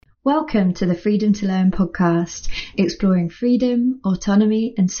Welcome to the Freedom to Learn podcast, exploring freedom,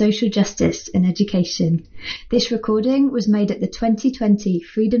 autonomy and social justice in education. This recording was made at the 2020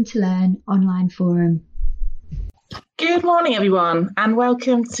 Freedom to Learn online forum. Good morning, everyone, and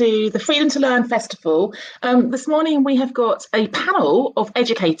welcome to the Freedom to Learn Festival. This morning we have got a panel of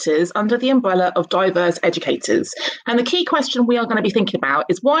educators under the umbrella of diverse educators. And the key question we are going to be thinking about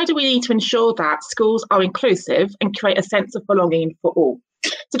is, why do we need to ensure that schools are inclusive and create a sense of belonging for all?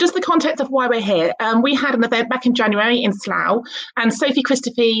 So just the context of why we're here. We had an event back in January in Slough, and Sophie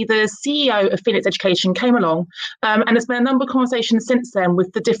Christophe, the CEO of Phoenix Education, came along, and there's been a number of conversations since then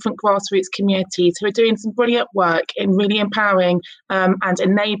with the different grassroots communities who are doing some brilliant work in really empowering and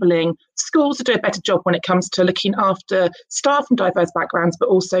enabling schools to do a better job when it comes to looking after staff from diverse backgrounds, but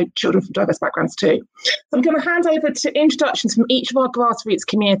also children from diverse backgrounds too. So I'm going to hand over to introductions from each of our grassroots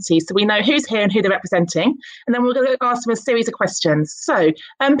communities so we know who's here and who they're representing, and then we're going to ask them a series of questions. So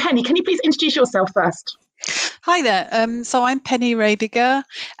Penny, can you please introduce yourself first? Hi there. So I'm Penny Radiger,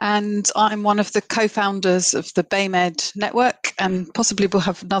 and I'm one of the co-founders of the BAMEd network, and possibly we'll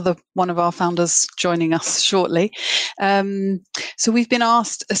have another one of our founders joining us shortly. So we've been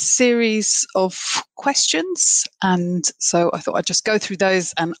asked a series of questions, and so I thought I'd just go through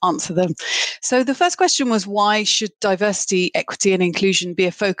those and answer them. So the first question was, why should diversity, equity and inclusion be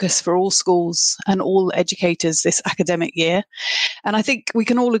a focus for all schools and all educators this academic year? And I think we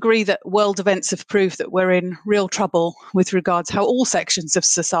can all agree that world events have proved that we're in real trouble with regards how all sections of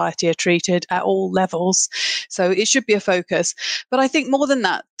society are treated at all levels. So it should be a focus. But I think more than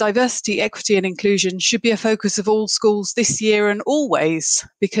that, diversity, equity and inclusion should be a focus of all schools this year and always,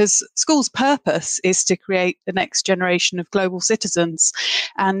 because schools' purpose is to create the next generation of global citizens.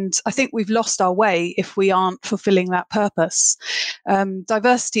 And I think we've lost our way if we aren't fulfilling that purpose.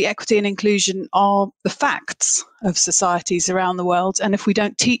 Diversity, equity and inclusion are the facts of societies around the world. And if we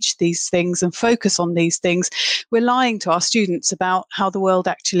don't teach these things and focus on these things, we're lying to our students about how the world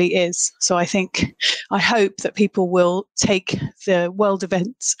actually is. So I hope that people will take the world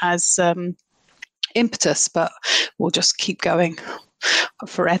events as impetus, but we'll just keep going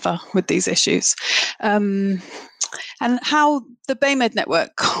forever with these issues. And how the BAMEd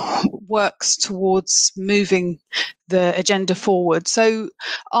network works towards moving the agenda forward. So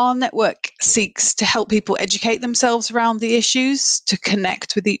our network seeks to help people educate themselves around the issues, to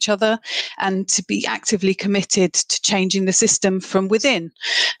connect with each other, and to be actively committed to changing the system from within,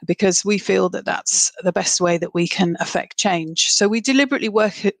 because we feel that that's the best way that we can affect change. So we deliberately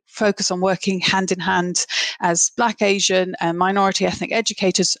focus on working hand in hand as Black, Asian and minority ethnic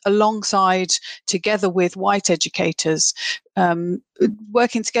educators alongside, together with white educators,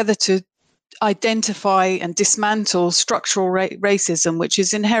 working together to identify and dismantle structural racism, which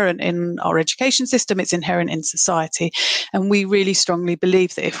is inherent in our education system, it's inherent in society. And we really strongly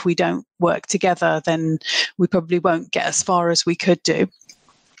believe that if we don't work together, then we probably won't get as far as we could do.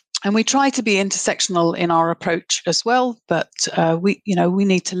 And we try to be intersectional in our approach as well, but we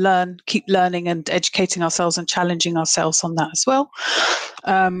need to keep learning and educating ourselves and challenging ourselves on that as well.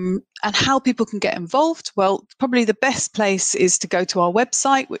 And how people can get involved? Well, probably the best place is to go to our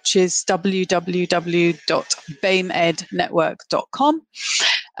website, which is www.bamednetwork.com.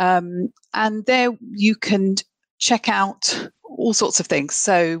 And there you can check out all sorts of things.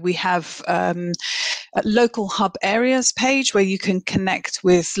 So we have a local hub areas page where you can connect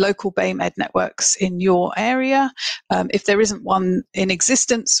with local BAMEd networks in your area. If there isn't one in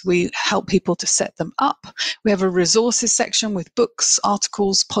existence, we help people to set them up. We have a resources section with books,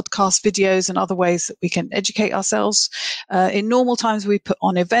 articles, podcasts, videos, and other ways that we can educate ourselves. In normal times, we put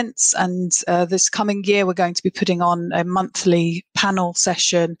on events, and this coming year, we're going to be putting on a monthly panel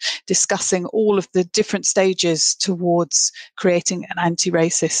session discussing all of the different stages towards creating an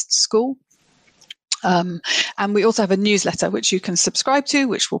anti-racist school. And we also have a newsletter which you can subscribe to,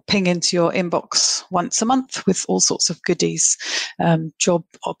 which will ping into your inbox once a month with all sorts of goodies, job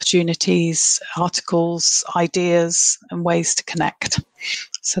opportunities, articles, ideas, and ways to connect.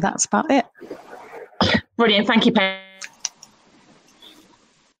 So that's about it. Brilliant. Thank you, Penny.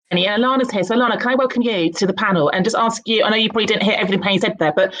 And Alana's here. So Alana, can I welcome you to the panel and just ask you, I know you probably didn't hear everything Penny said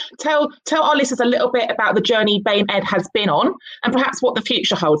there, but tell our listeners a little bit about the journey BAMEd has been on and perhaps what the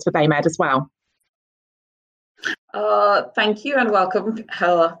future holds for BAMEd as well. Thank you and welcome.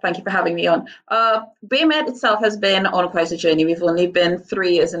 Thank you for having me on. BAMEd itself has been on quite a journey. We've only been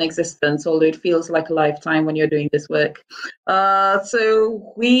 3 years in existence, although it feels like a lifetime when you're doing this work.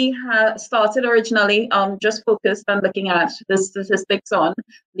 So we started originally just focused on looking at the statistics on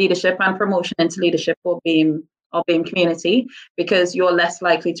leadership and promotion into leadership for BAME our BAME community, because you're less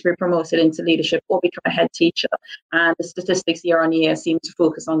likely to be promoted into leadership or become a head teacher. And the statistics year on year seem to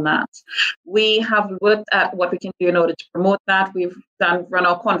focus on that. We have looked at what we can do in order to promote that. We've run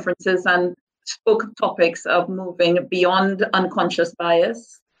our conferences and spoke of topics of moving beyond unconscious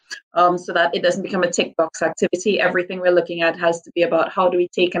bias, so that it doesn't become a tick box activity. Everything we're looking at has to be about how do we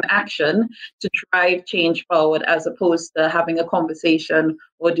take an action to drive change forward, as opposed to having a conversation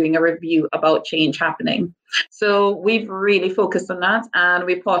or doing a review about change happening. So we've really focused on that, and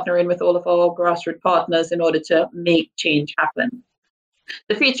we're partnering with all of our grassroots partners in order to make change happen.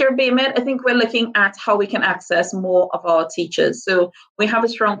 The future of BAMEd, I think we're looking at how we can access more of our teachers. So we have a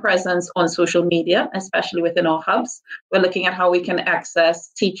strong presence on social media, especially within our hubs. We're looking at how we can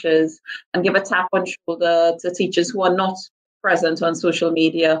access teachers and give a tap on shoulder to teachers who are not present on social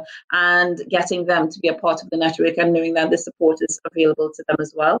media, and getting them to be a part of the network and knowing that the support is available to them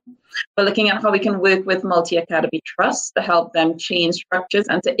as well. We're looking at how we can work with multi-academy trusts to help them change structures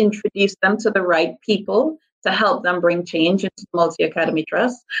and to introduce them to the right people to help them bring change into multi-academy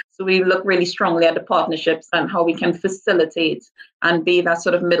trust. So we look really strongly at the partnerships and how we can facilitate and be that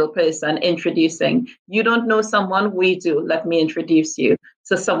sort of middle person introducing. You don't know someone, we do. Let me introduce you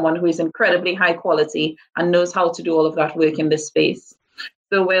to someone who is incredibly high quality and knows how to do all of that work in this space.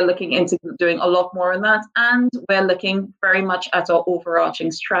 So we're looking into doing a lot more in that, and we're looking very much at our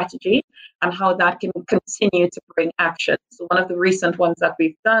overarching strategy and how that can continue to bring action. So one of the recent ones that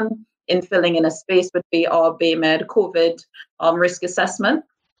we've done in filling in a space would be our BAMEd COVID risk assessment.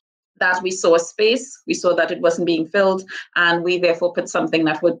 That we saw a space, we saw that it wasn't being filled, and we therefore put something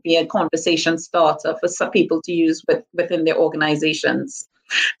that would be a conversation starter for some people to use within their organizations.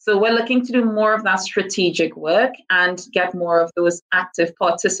 So we're looking to do more of that strategic work and get more of those active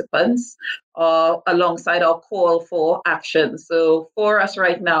participants alongside our call for action. So for us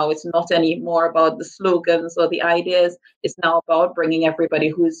right now, it's not anymore about the slogans or the ideas. It's now about bringing everybody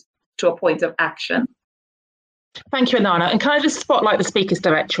who's to a point of action. Thank you, Alana. And can I just spotlight the speakers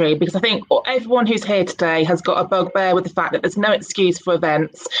directory? Because I think everyone who's here today has got a bugbear with the fact that there's no excuse for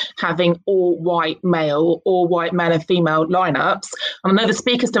events having all white male and female lineups. And I know the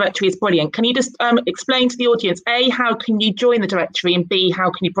speakers directory is brilliant. Can you just explain to the audience, A, how can you join the directory, and B, how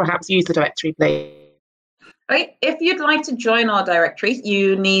can you perhaps use the directory, please? Right. If you'd like to join our directory,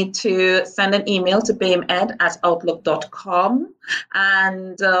 you need to send an email to bamed@outlook.com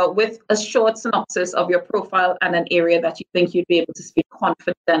and with a short synopsis of your profile and an area that you think you'd be able to speak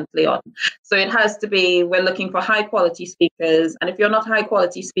confidently on. So it has to be, we're looking for high quality speakers. And if you're not a high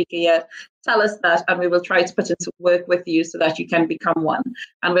quality speaker yet, tell us that and we will try to put it to work with you so that you can become one.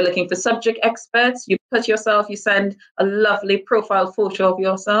 And we're looking for subject experts. You put yourself, you send a lovely profile photo of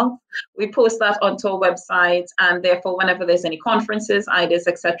yourself. We post that onto our website, and therefore whenever there's any conferences, ideas,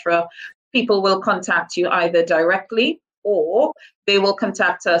 etc., people will contact you either directly or they will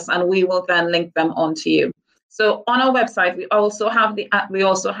contact us and we will then link them onto you. So on our website, we also have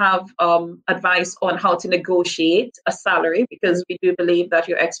advice on how to negotiate a salary, because we do believe that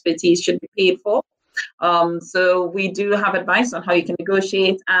your expertise should be paid for. So we do have advice on how you can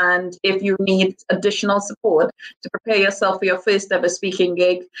negotiate, and if you need additional support to prepare yourself for your first ever speaking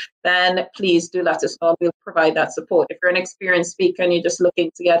gig, then please do let us know. We'll provide that support. If you're an experienced speaker and you're just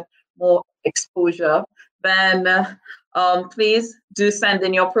looking to get more exposure, then please do send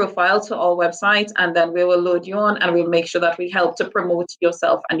in your profile to our website, and then we will load you on and we'll make sure that we help to promote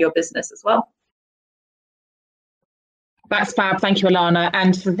yourself and your business as well. That's fab. Thank you, Alana.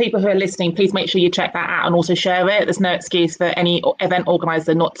 And for the people who are listening, please make sure you check that out and also share it. There's no excuse for any event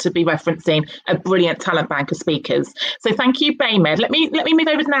organizer not to be referencing a brilliant talent bank of speakers. So thank you, BAMEd. Let me move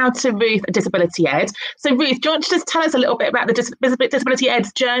over now to Ruth at Disability Ed. So Ruth, do you want to just tell us a little bit about the Disability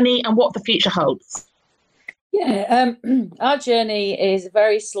Ed's journey and what the future holds? Yeah, our journey is a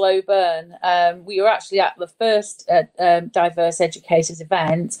very slow burn. We were actually at the first Diverse Educators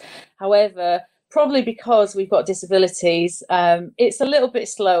event. However, probably because we've got disabilities, it's a little bit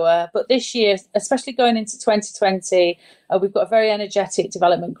slower. But this year, especially going into 2020, we've got a very energetic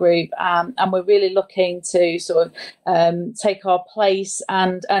development group, and we're really looking to sort of take our place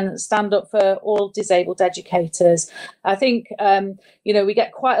and stand up for all disabled educators. I think, we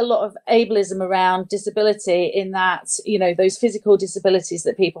get quite a lot of ableism around disability, in that, those physical disabilities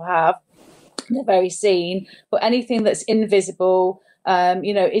that people have, they're very seen, but anything that's invisible,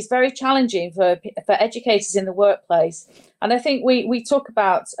 is very challenging for educators in the workplace. And I think we talk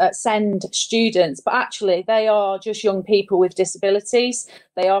about SEND students, but actually they are just young people with disabilities.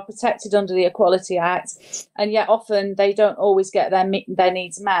 They are protected under the Equality Act, and yet often they don't always get their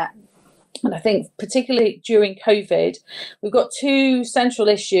needs met. And I think particularly during COVID, we've got two central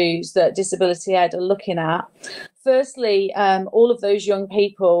issues that Disability Ed are looking at. Firstly, all of those young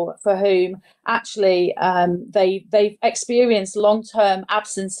people for whom actually they've experienced long-term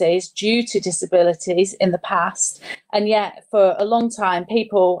absences due to disabilities in the past, and yet for a long time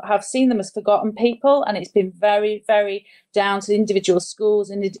people have seen them as forgotten people, and it's been very, very down to individual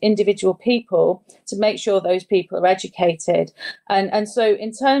schools and individual people to make sure those people are educated. And so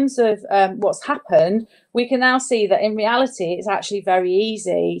in terms of what's happened, we can now see that in reality, it's actually very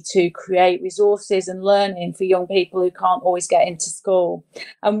easy to create resources and learning for young people who can't always get into school.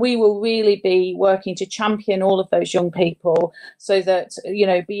 And we will really be working to champion all of those young people so that, you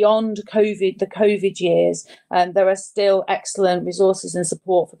know, beyond COVID, the COVID years, there are still excellent resources and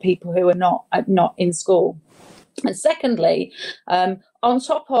support for people who are not in school. And secondly, on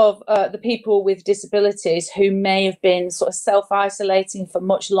top of the people with disabilities who may have been sort of self-isolating for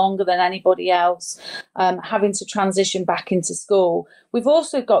much longer than anybody else, having to transition back into school, we've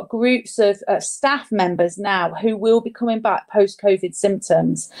also got groups of staff members now who will be coming back post-COVID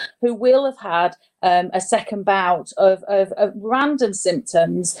symptoms, who will have had a second bout of random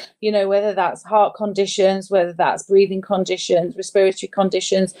symptoms, you know, whether that's heart conditions, whether that's breathing conditions, respiratory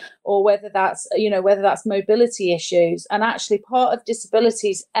conditions, or whether that's mobility issues. And actually part of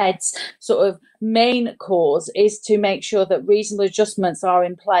Disability Ed's sort of main cause is to make sure that reasonable adjustments are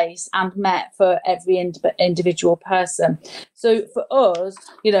in place and met for every individual person. So for us,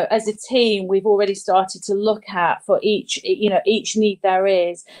 you know, as a team, we've already started to look at for each need there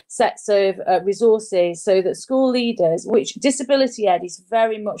is sets of resources so that school leaders, which Disability Ed is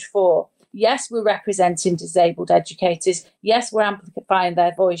very much for. Yes, we're representing disabled educators. Yes, we're amplifying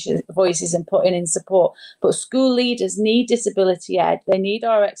their voices and putting in support. But school leaders need Disability Ed. They need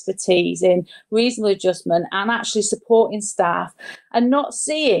our expertise in reasonable adjustment and actually supporting staff, and not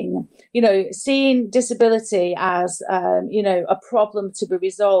seeing disability as, a problem to be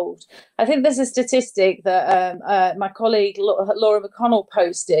resolved. I think there's a statistic that my colleague Laura McConnell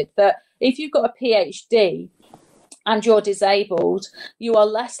posted that if you've got a PhD and you're disabled, you are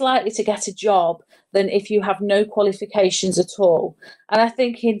less likely to get a job than if you have no qualifications at all. And I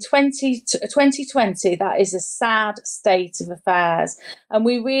think in 2020, that is a sad state of affairs. And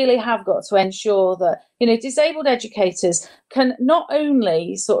we really have got to ensure that, you know, disabled educators can not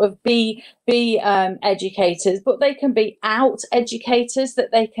only sort of be educators, but they can be out educators,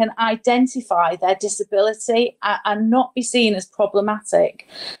 that they can identify their disability and not be seen as problematic.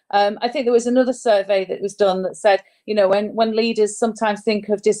 I think there was another survey that was done that said, you know, when leaders sometimes think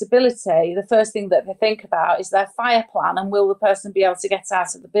of disability, the first thing that they think about is their fire plan and will the person be able to get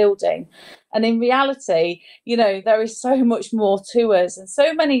out of the building. And in reality, you know, there is so much more to us and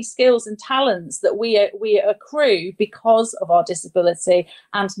so many skills and talents that we accrue because of our disability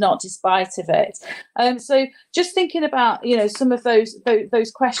and not despite of it. So just thinking about, you know, some of those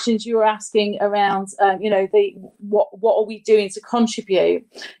questions you were asking around, what are we doing to contribute?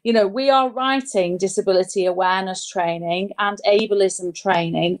 You know, we are writing disability awareness training and ableism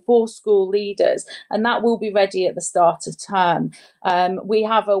training for school leaders, and that will be ready at the start of term. We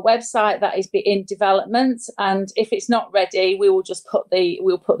have a website that is in development, and if it's not ready, we'll put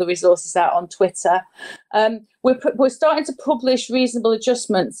the resources out on Twitter. We're starting to publish reasonable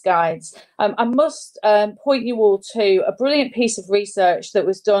adjustments guides. I must point you all to a brilliant piece of research that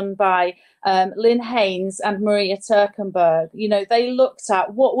was done by Lynn Haynes and Maria Turkenberg. You know, they looked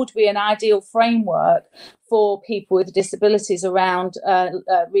at what would be an ideal framework for people with disabilities around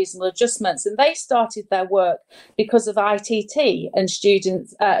reasonable adjustments, and they started their work because of ITT and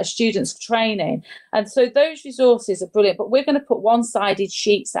students training. And so those resources are brilliant, but we're going to put one-sided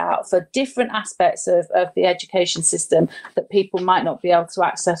sheets out for different aspects of the education system that people might not be able to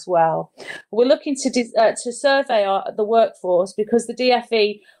access well. We're looking to survey the workforce, because the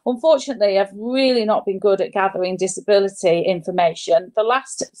DfE unfortunately have really not been good at gathering disability information. The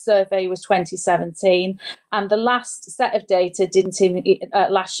last survey was 2017, and the last set of data in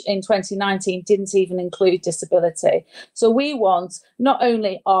 2019 didn't even include disability. So we want not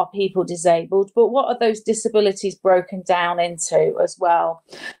only are people disabled, but what are those disabilities broken down into as well.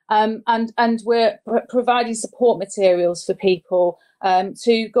 And we're providing support materials for people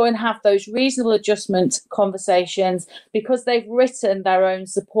to go and have those reasonable adjustment conversations, because they've written their own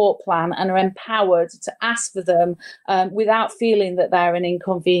support plan and are empowered to ask for them without feeling that they're an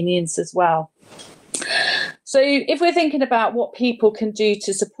inconvenience as well. So if we're thinking about what people can do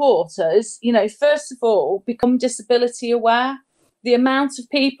to support us, you know, first of all, become disability aware. the amount of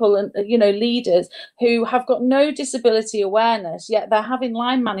people and, leaders who have got no disability awareness, yet they're having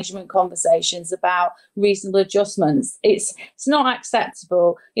line management conversations about reasonable adjustments. It's not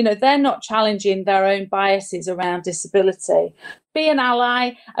acceptable. They're not challenging their own biases around disability. Be an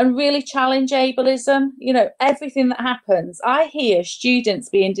ally and really challenge ableism. Everything that happens, I hear students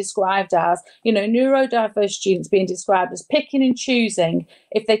being described as, neurodiverse students being described as picking and choosing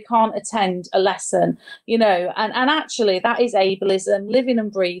if they can't attend a lesson, and actually that is ableism, living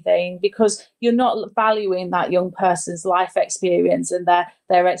and breathing, because you're not valuing that young person's life experience and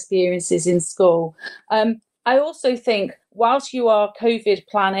their experiences in school. I also think whilst you are COVID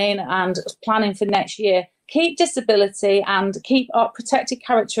planning and planning for next year, keep disability and keep our protected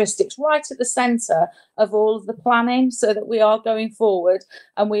characteristics right at the centre of all of the planning, so that we are going forward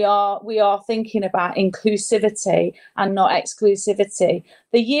and we are thinking about inclusivity and not exclusivity.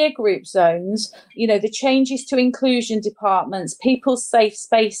 The year group zones, the changes to inclusion departments, people's safe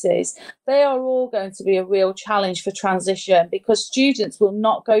spaces, they are all going to be a real challenge for transition, because students will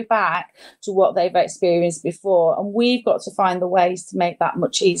not go back to what they've experienced before, and we've got to find the ways to make that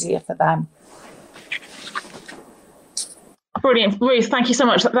much easier for them. Brilliant. Ruth, thank you so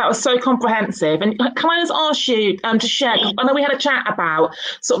much. That was so comprehensive. And can I just ask you to share, I know we had a chat about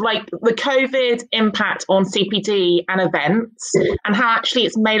sort of like the COVID impact on CPD and events, and how actually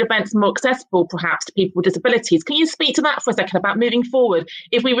it's made events more accessible perhaps to people with disabilities. Can you speak to that for a second about moving forward,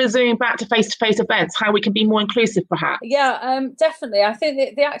 if we resume back to face-to-face events, how we can be more inclusive perhaps? Yeah, definitely. I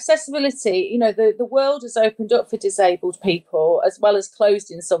think the accessibility, the world has opened up for disabled people as well as closed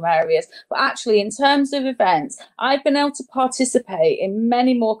in some areas. But actually, in terms of events, I've been able to participate in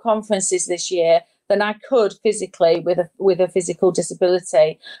many more conferences this year than I could physically with a physical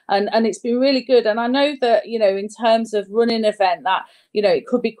disability, and it's been really good. And I know that in terms of running an event, that it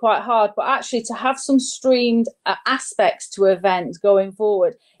could be quite hard, but actually to have some streamed aspects to events going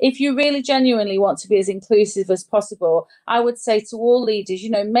forward, if you really genuinely want to be as inclusive as possible, I would say to all leaders,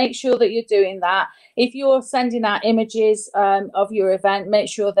 make sure that you're doing that. If you're sending out images of your event, make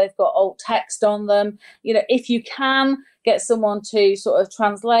sure they've got alt text on them. If you can, get someone to sort of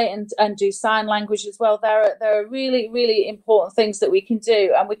translate and do sign language as well. There are really, really important things that we can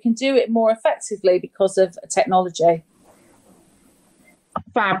do, and we can do it more effectively because of technology.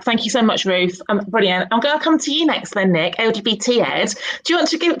 Fab. Thank you so much, Ruth. Brilliant. I'm going to come to you next then, Nick, LGBT Ed. Do you want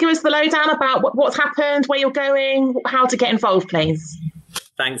to give us the lowdown about what's happened, where you're going, how to get involved, please?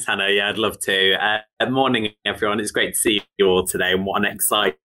 Thanks, Hannah. Yeah, I'd love to. Morning, everyone. It's great to see you all today, and what an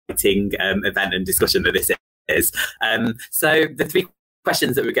exciting event and discussion that this is. So the three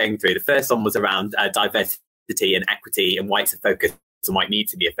questions that we're going through, the first one was around diversity and equity and why it's a focus and why it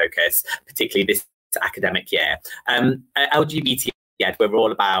needs to be a focus, particularly this academic year. LGBT Ed, we're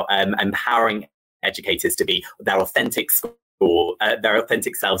all about empowering educators to be their authentic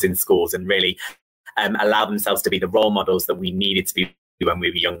selves in schools, and really allow themselves to be the role models that we needed to be when we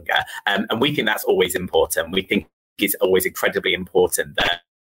were younger. And we think that's always important. We think it's always incredibly important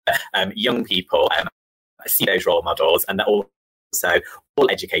that young people see those role models, and that also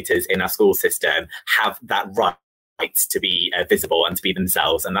all educators in our school system have that right to be visible and to be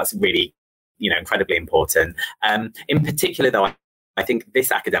themselves, and that's really incredibly important. In particular though, I think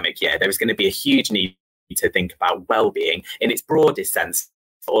this academic year there is going to be a huge need to think about well-being in its broadest sense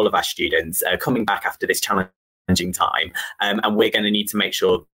for all of our students coming back after this challenging time, and we're going to need to make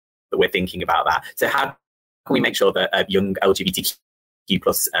sure that we're thinking about that. So how can we make sure that young LGBTQ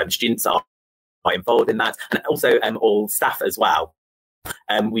plus students are involved in that, and also all staff as well?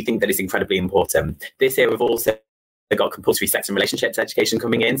 We think that it's incredibly important. This year we've also got compulsory sex and relationships education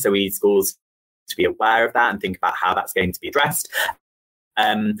coming in, so we need schools to be aware of that and think about how that's going to be addressed.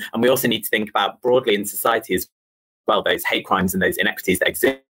 And we also need to think about broadly in society as well those hate crimes and those inequities that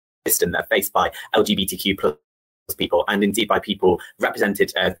exist and that are faced by LGBTQ plus people, and indeed by people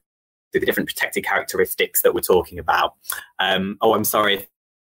represented through the different protected characteristics that we're talking about. I'm sorry if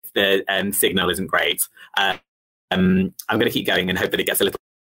the signal isn't great. I'm going to keep going and hope that it gets a little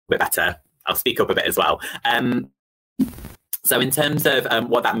bit better. I'll speak up a bit as well. So in terms of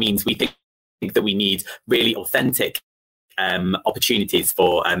what that means, we think that we need really authentic opportunities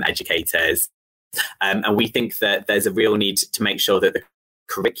for educators. And we think that there's a real need to make sure that the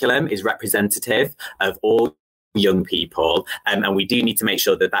curriculum is representative of all young people. And we do need to make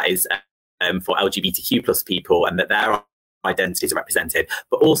sure that that is for LGBTQ plus people, and that their identities are represented,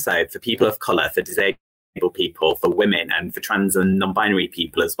 but also for people of colour, for disabled people, for women, and for trans and non-binary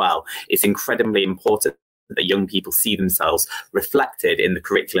people as well. It's incredibly important that young people see themselves reflected in the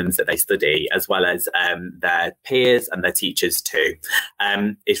curriculums that they study, as well as their peers and their teachers too.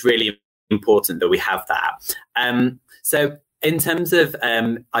 It's really important that we have that. So in terms of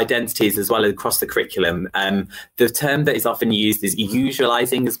identities as well across the curriculum, the term that is often used is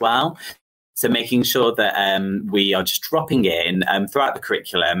usualizing as well. So making sure that we are just dropping in throughout the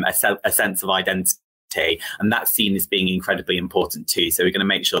curriculum a sense of identity, and that's seen as being incredibly important too. So we're going to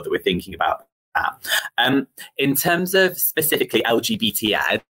make sure that we're thinking about that. In terms of specifically LGBT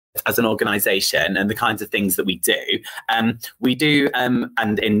Ed as an organisation and the kinds of things that we do, and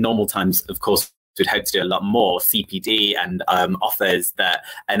in normal times, of course, we'd hope to do a lot more CPD and offers that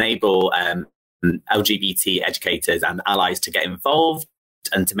enable LGBT educators and allies to get involved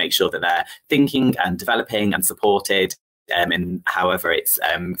and to make sure that they're thinking and developing and supported in however it's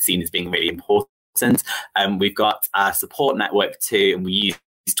seen as being really important. We've got our support network too, and we use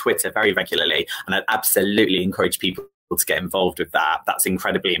Twitter very regularly, and I'd absolutely encourage people to get involved with that. That's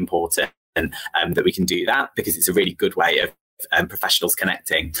incredibly important, and that we can do that because it's a really good way of professionals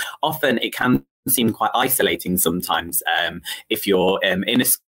connecting. Often it can seem quite isolating sometimes if you're in a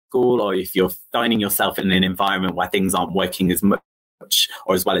school or if you're finding yourself in an environment where things aren't working as much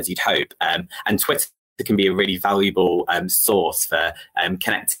or as well as you'd hope. And Twitter can be a really valuable source for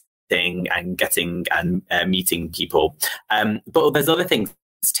connecting and getting and meeting people. But there's other things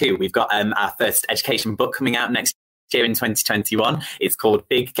too. We've got our first education book coming out next year in 2021. It's called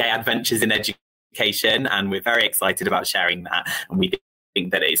Big Gay Adventures in Education, and we're very excited about sharing that. And we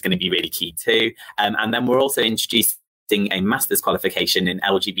think that it's going to be really key too. And then we're also introducing a master's qualification in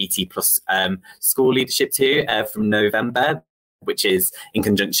LGBT plus school leadership too from November, which is in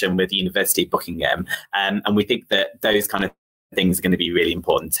conjunction with the University of Buckingham. And we think that those kind of things are going to be really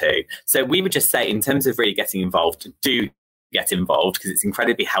important too. So we would just say, in terms of really getting involved, do get involved because it's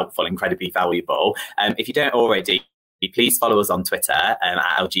incredibly helpful, incredibly valuable. If you don't already, please follow us on Twitter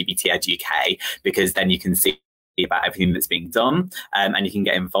at LGBT Ed UK, because then you can see about everything that's being done, and you can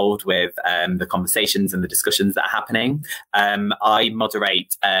get involved with the conversations and the discussions that are happening. I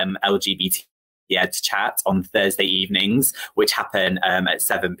moderate LGBT Ed Chat on Thursday evenings, which happen at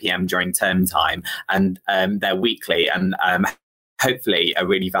 7 p.m. during term time, and they're weekly, and hopefully a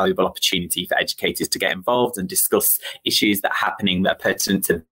really valuable opportunity for educators to get involved and discuss issues that are happening that are pertinent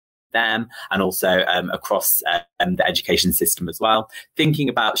to them, and also across the education system as well. Thinking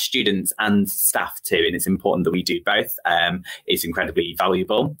about students and staff too, and it's important that we do both, is incredibly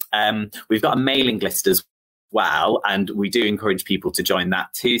valuable. We've got a mailing list as well, and we do encourage people to join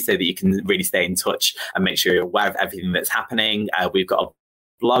that too, so that you can really stay in touch and make sure you're aware of everything that's happening. We've got a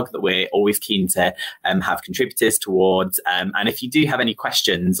blog that we're always keen to have contributors towards, and if you do have any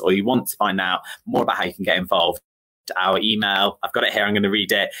questions or you want to find out more about how you can get involved, our email, I've got it here, I'm going to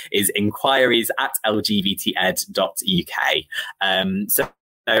read it, is inquiries@lgbted.uk. So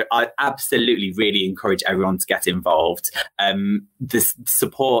I absolutely really encourage everyone to get involved. The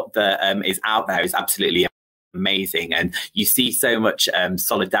support that is out there is absolutely amazing, and you see so much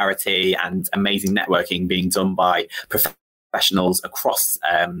solidarity and amazing networking being done by professionals across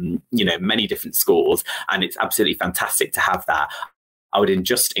many different schools, and it's absolutely fantastic to have that. I would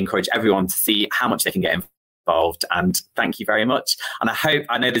just encourage everyone to see how much they can get involved, and thank you very much. And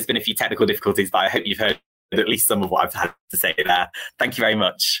I know there's been a few technical difficulties, but I hope you've heard at least some of what I've had to say there. Thank you very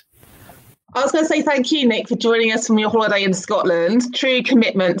much. I was going to say thank you, Nick, for joining us from your holiday in Scotland. True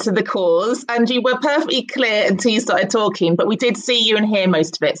commitment to the cause. And you were perfectly clear until you started talking, but we did see you and hear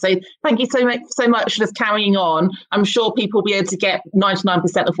most of it. So thank you so much for just carrying on. I'm sure people will be able to get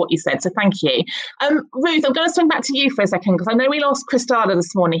 99% of what you said. So thank you. Ruth, I'm going to swing back to you for a second, because I know we lost Christala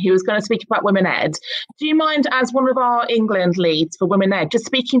this morning, who was going to speak about Women Ed. Do you mind, as one of our England leads for Women Ed, just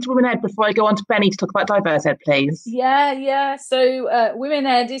speaking to Women Ed before I go on to Benny to talk about Diverse Ed, please? Yeah. So Women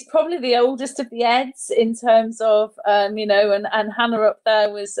Ed is probably the oldest of the Eds in terms of, and Hannah up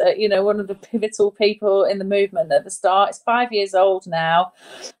there was, one of the pivotal people in the movement at the start. It's 5 years old now.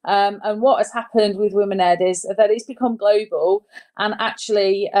 And what has happened with Women Ed is that it's become global. And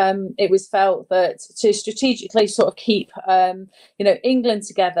actually, it was felt that to strategically sort of keep, England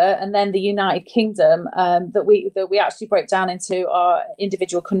together and then the United Kingdom, that we actually break down into our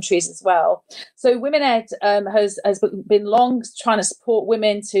individual countries as well. So Women Ed has been long trying to support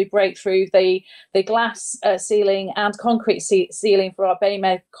women to break through the glass ceiling and concrete ceiling for our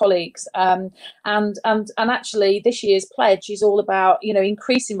BAME colleagues, and actually this year's pledge is all about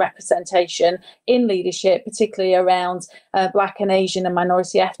increasing representation in leadership, particularly around Black and Asian and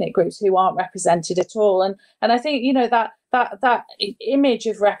minority ethnic groups who aren't represented at all. And I think that that image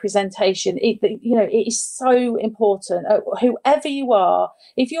of representation, it is so important. Whoever you are,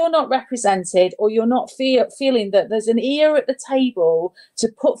 if you're not represented, or you're not feeling that there's an ear at the table to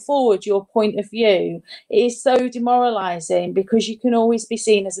put forward your point of view, it is so demoralizing, because you can always be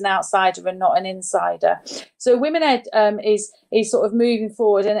seen as an outsider and not an insider. So Women Ed is sort of moving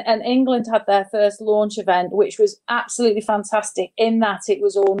forward, and England had their first launch event, which was absolutely fantastic, in that it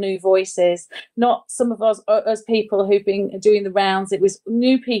was all new voices, not some of us as people who've been doing the rounds. It was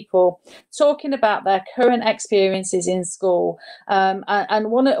new people talking about their current experiences in school,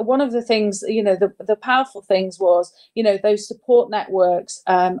 and one of the things, the powerful things was, those support networks,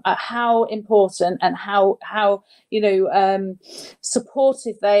 how important and how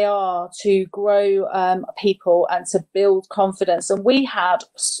supportive they are to grow people and to build confidence. And we had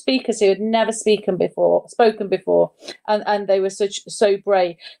speakers who had never spoken before, and they were so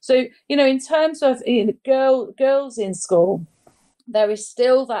brave. So in terms of girls in school, there is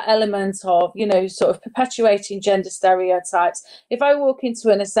still that element of, sort of perpetuating gender stereotypes. If I walk into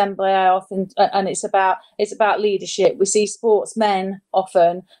an assembly, I often, and it's about leadership, we see sportsmen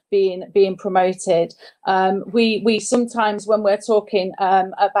often being promoted. We sometimes, when we're talking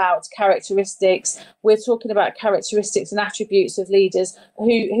about characteristics, we're talking about characteristics and attributes of leaders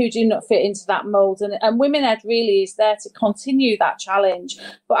who do not fit into that mold. And Women Ed really is there to continue that challenge.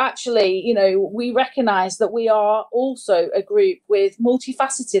 But actually, we recognise that we are also a group with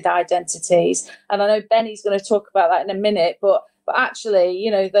multifaceted identities. And I know Benny's going to talk about that in a minute, but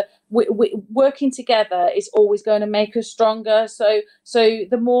actually, working together is always going to make us stronger. So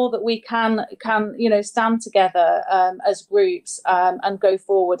the more that we can stand together as groups and go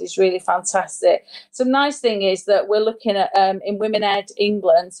forward is really fantastic. Some nice thing is that we're looking at in Women Ed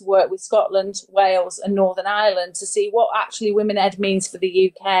England to work with Scotland, Wales and Northern Ireland to see what actually Women Ed means for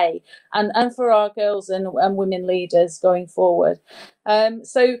the UK and for our girls and women leaders going forward.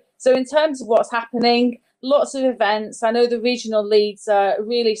 So in terms of what's happening, lots of events. I know the regional leads are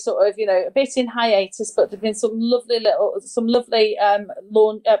really sort of, a bit in hiatus, but there've been some lovely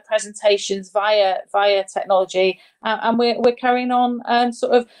launch presentations via technology, and we're carrying on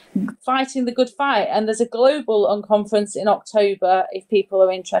sort of fighting the good fight. And there's a global unconference in October if people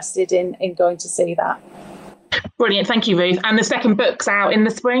are interested in going to see that. Brilliant, thank you, Ruth. And the second book's out in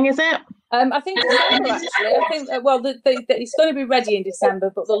the spring, is it? I think December actually. I think it's going to be ready in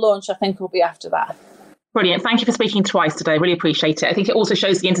December, but the launch I think will be after that. Brilliant. Thank you for speaking twice today. Really appreciate it. I think it also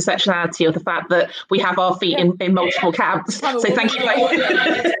shows the intersectionality of the fact that we have our feet in multiple camps. So thank you.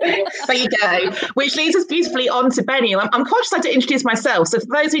 There you go. Which leads us beautifully on to Benny. I'm conscious I had to introduce myself. So for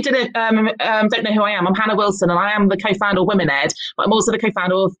those who don't know who I am, I'm Hannah Wilson, and I am the co-founder of Women Ed, but I'm also the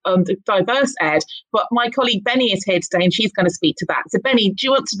co-founder of Diverse Ed. But my colleague Benny is here today, and she's going to speak to that. So Benny, do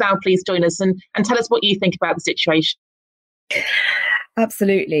you want to now please join us and tell us what you think about the situation?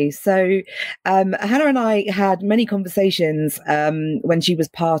 Absolutely. So Hannah and I had many conversations when she was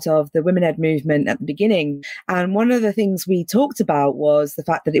part of the Women Ed movement at the beginning. And one of the things we talked about was the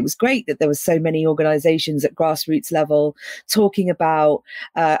fact that it was great that there were so many organizations at grassroots level talking about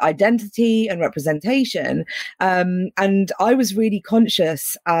identity and representation. And I was really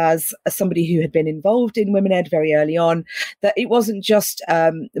conscious as somebody who had been involved in Women Ed very early on, that it wasn't just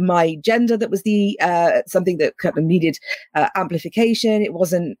my gender that was the something that kind of needed amplification. It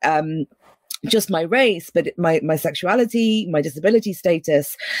wasn't just my race, but my sexuality, my disability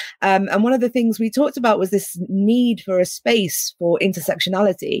status. And one of the things we talked about was this need for a space for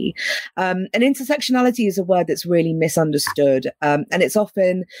intersectionality. And intersectionality is a word that's really misunderstood. And it's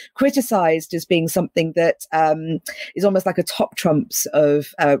often criticized as being something that is almost like a top trumps of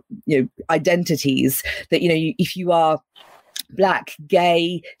identities, that, if you are Black,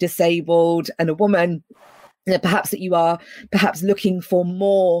 gay, disabled, and a woman, perhaps that you are perhaps looking for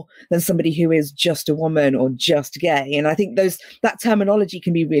more than somebody who is just a woman or just gay. And I think that terminology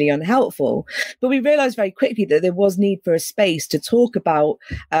can be really unhelpful. But we realized very quickly that there was need for a space to talk about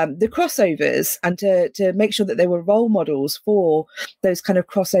the crossovers and to make sure that there were role models for those kind of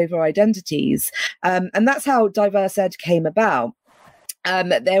crossover identities. And that's how Diverse Ed came about.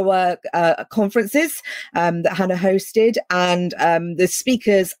 There were conferences that Hannah hosted, and the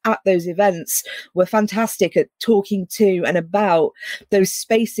speakers at those events were fantastic at talking to and about those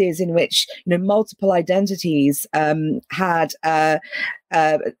spaces in which multiple identities had kind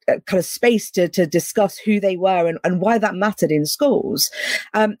of space to discuss who they were and why that mattered in schools.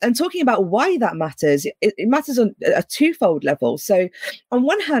 And talking about why that matters, it matters on a twofold level. So on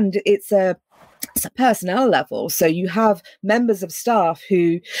one hand, it's personnel level. So you have members of staff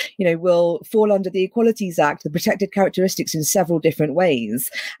who, will fall under the Equalities Act, the protected characteristics, in several different ways.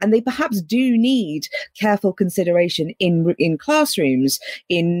 And they perhaps do need careful consideration in classrooms,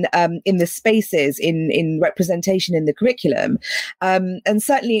 in the spaces, in representation in the curriculum. And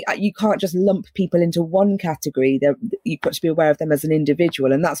certainly you can't just lump people into one category. You've got to be aware of them as an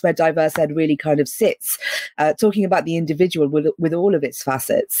individual. And that's where Diverse Ed really kind of sits, talking about the individual with all of its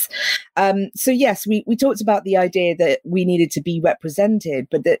facets. So yes, we talked about the idea that we needed to be represented,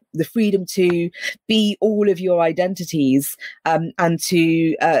 but that the freedom to be all of your identities, and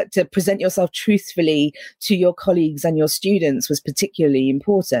to present yourself truthfully to your colleagues and your students was particularly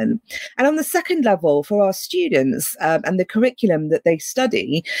important. And on the second level, for our students and the curriculum that they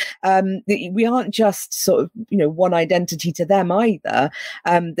study, we aren't just sort of one identity to them either.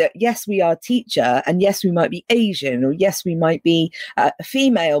 That yes, we are teacher, and yes, we might be Asian, or yes, we might be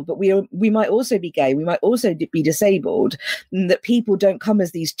female, but we might also be gay, we might also be disabled, and that people don't come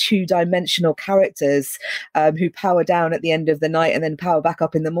as these two-dimensional characters who power down at the end of the night and then power back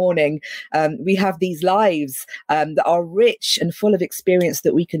up in the morning. We have these lives that are rich and full of experience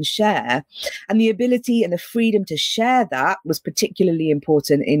that we can share, and the ability and the freedom to share that was particularly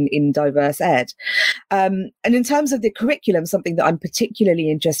important in Diverse Ed. And in terms of the curriculum, something that I'm particularly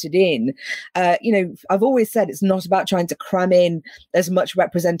interested in, I've always said it's not about trying to cram in as much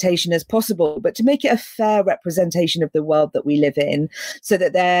representation as possible, but to make it a fair representation of the world that we live in, so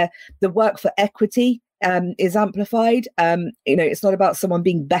that the work for equity is amplified. It's not about someone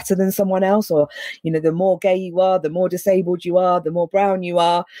being better than someone else, or the more gay you are, the more disabled you are, the more brown you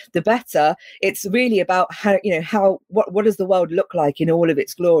are, the better. It's really about what does the world look like in all of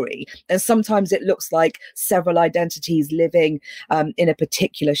its glory, and sometimes it looks like several identities living in a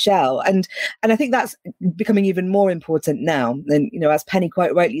particular shell, and I think that's becoming even more important now. And as Penny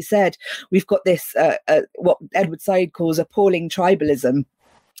quite rightly said, we've got this what Edward Said calls appalling tribalism.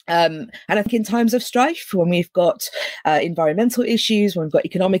 And I think in times of strife, when we've got environmental issues, when we've got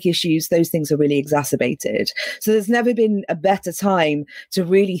economic issues, those things are really exacerbated. So there's never been a better time to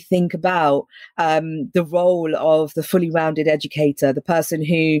really think about the role of the fully rounded educator, the person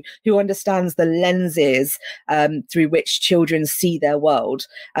who understands the lenses through which children see their world,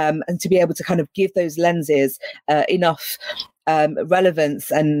 and to be able to kind of give those lenses enough relevance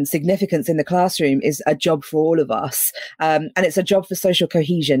and significance in the classroom is a job for all of us. And it's a job for social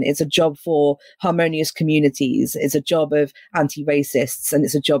cohesion. It's a job for harmonious communities. It's a job of anti-racists, and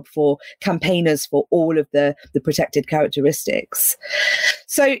it's a job for campaigners for all of the protected characteristics.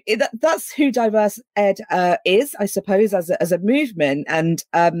 So that's who Diverse Ed is, I suppose, as a movement. And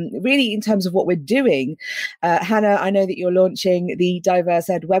really, in terms of what we're doing, Hannah, I know that you're launching the Diverse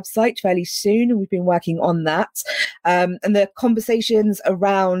Ed website fairly soon, and we've been working on that. And the conversations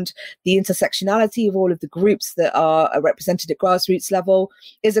around the intersectionality of all of the groups that are represented at grassroots level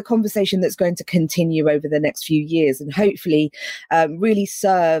is a conversation that's going to continue over the next few years, and hopefully really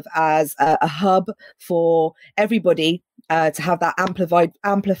serve as a hub for everybody to have that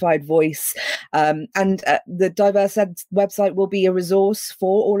amplified voice. And the Diverse Ed website will be a resource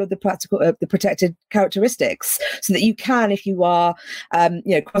for all of the protected characteristics, so that you can, if you are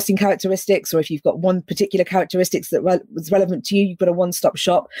crossing characteristics, or if you've got one particular characteristics that was relevant to you, you've got a one-stop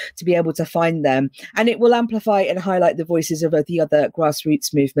shop to be able to find them. And it will amplify and highlight the voices of the other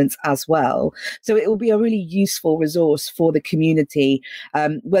grassroots movements as well. So it will be a really useful resource for the community,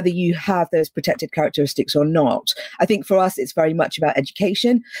 whether you have those protected characteristics or not. I think for us, it's very much about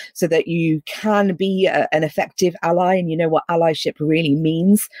education, so that you can be an effective ally, and you know what allyship really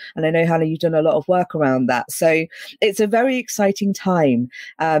means. And I know, Hannah, you've done a lot of work around that. So it's a very exciting time.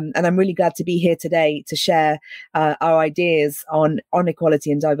 And I'm really glad to be here today to share our ideas on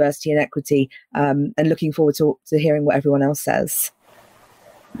equality and diversity and equity, and looking forward to hearing what everyone else says.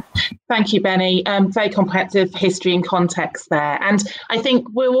 Thank you, Benny. Very comprehensive history and context there. And I think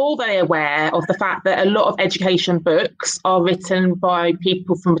we're all very aware of the fact that a lot of education books are written by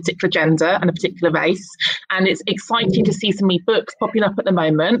people from a particular gender and a particular race. And it's exciting to see so many books popping up at the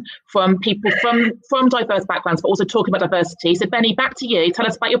moment from people from diverse backgrounds, but also talking about diversity. So Benny, back to you. Tell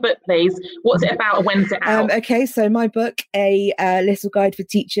us about your book, please. What's it about and when's it out? Okay, so my book, A Little Guide for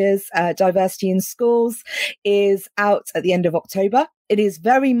Teachers, Diversity in Schools, is out at the end of October. It is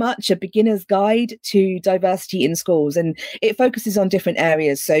very much a beginner's guide to diversity in schools, and it focuses on different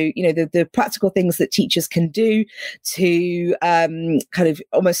areas. So, the practical things that teachers can do to kind of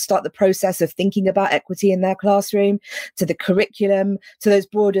almost start the process of thinking about equity in their classroom, to the curriculum, to those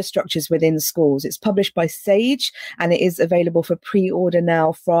broader structures within schools. It's published by Sage, and it is available for pre-order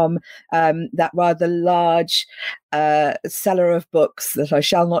now from that rather large seller of books that I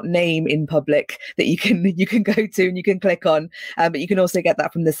shall not name in public that you can go to and you can click on, but you can also get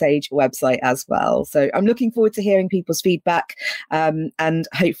that from the Sage website as well. So I'm looking forward to hearing people's feedback, and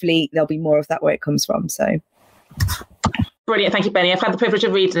hopefully there'll be more of that where it comes from. So brilliant. Thank you, Benny. I've had the privilege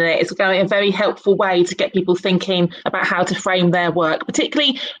of reading it. It's a very helpful way to get people thinking about how to frame their work.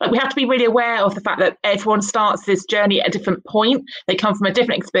 Particularly, we have to be really aware of the fact that everyone starts this journey at a different point. They come from a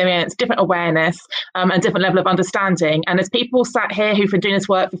different experience, different awareness, and different level of understanding. And there's people sat here who've been doing this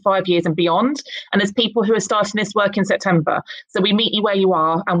work for 5 years and beyond. And there's people who are starting this work in September. So we meet you where you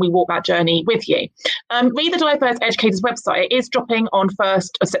are and we walk that journey with you. Read the Diverse Educators website. It is dropping on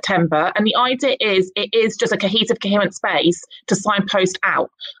 1st of September. And the idea is it is just a cohesive, coherent space to signpost out.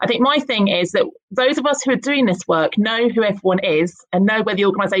 I think my thing is that those of us who are doing this work know who everyone is and know where the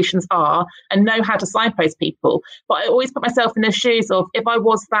organisations are and know how to signpost people. But I always put myself in the shoes of if I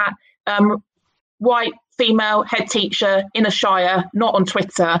was that white female head teacher in a shire, not on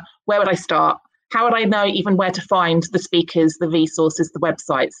Twitter, where would I start? How would I know even where to find the speakers, the resources, the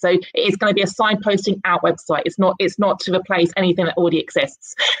websites? So it is going to be a signposting out website. It's not to replace anything that already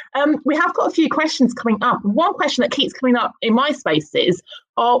exists. We have got a few questions coming up. One question that keeps coming up in my spaces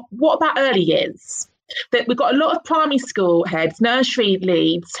are, what about early years? That we've got a lot of primary school heads, nursery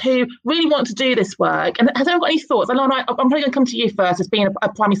leads who really want to do this work. And has anyone got any thoughts? Alana, I'm probably going to come to you first as being a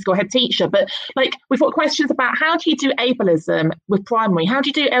primary school head teacher, but we've got questions about how do you do ableism with primary? How do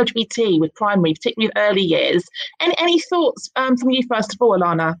you do LGBT with primary, particularly with early years? Any thoughts from you first of all,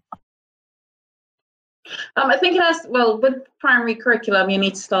 Alana? I think it has, with primary curriculum, you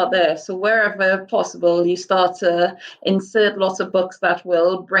need to start there. So wherever possible, you start to insert lots of books that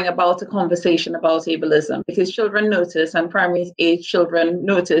will bring about a conversation about ableism, because children notice, and primary age children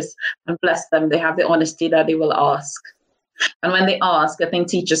notice, and bless them, they have the honesty that they will ask. And when they ask, I think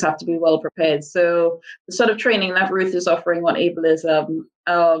teachers have to be well prepared. So the sort of training that Ruth is offering on ableism,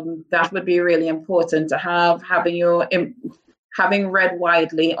 that would be really important to have. Having read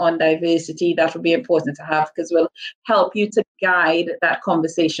widely on diversity, that would be important to have, because it will help you to guide that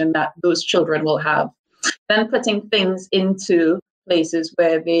conversation that those children will have. Then putting things into places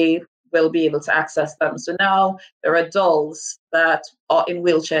where they will be able to access them. So now there are dolls that are in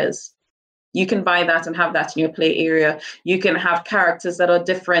wheelchairs. You can buy that and have that in your play area. You can have characters that are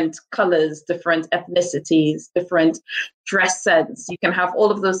different colors, different ethnicities, different dress sense. You can have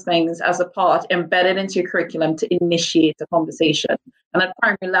all of those things as a part embedded into your curriculum to initiate a conversation. And at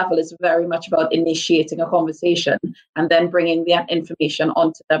primary level, it's very much about initiating a conversation and then bringing that information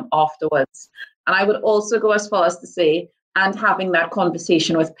onto them afterwards. And I would also go as far as to say, and having that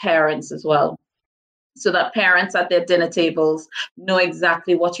conversation with parents as well, so that parents at their dinner tables know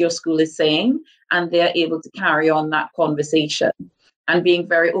exactly what your school is saying and they're able to carry on that conversation. And being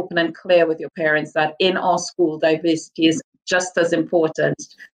very open and clear with your parents that in our school, diversity is just as important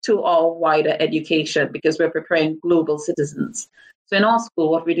to our wider education, because we're preparing global citizens. So in our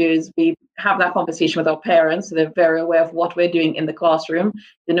school, what we do is we have that conversation with our parents, so they're very aware of what we're doing in the classroom.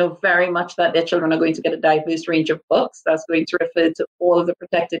 They know very much that their children are going to get a diverse range of books that's going to refer to all of the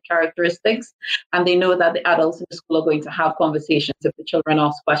protected characteristics. And they know that the adults in the school are going to have conversations if the children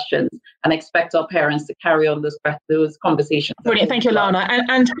ask questions, and expect our parents to carry on those conversations. Brilliant. Thank you, Lana.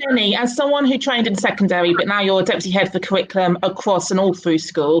 And Penny, as someone who trained in secondary, but now you're deputy head for curriculum across and all through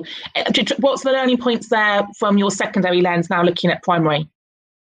school, what's the learning points there from your secondary lens now looking at primary?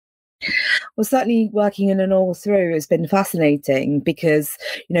 Well, certainly working in an all through has been fascinating, because,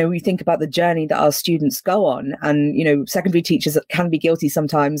 we think about the journey that our students go on, and, secondary teachers can be guilty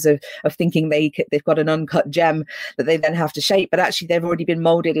sometimes of thinking they've got an uncut gem that they then have to shape, but actually they've already been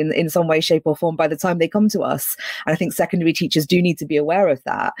molded in some way, shape or form by the time they come to us. And I think secondary teachers do need to be aware of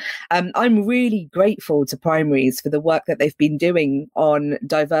that. I'm really grateful to primaries for the work that they've been doing on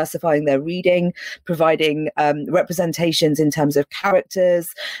diversifying their reading, providing representations in terms of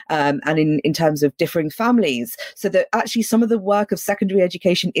characters, and in terms of differing families, so that actually some of the work of secondary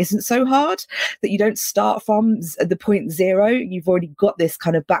education isn't so hard, that you don't start from the point zero. You've already got this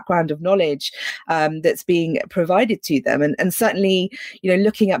kind of background of knowledge that's being provided to them. And certainly,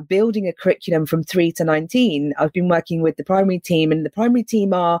 looking at building a curriculum from 3 to 19, I've been working with the primary team, and the primary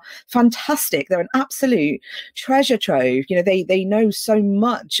team are fantastic. They're an absolute treasure trove. They know so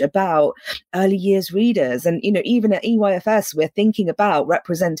much about early years readers. And, even at EYFS, we're thinking about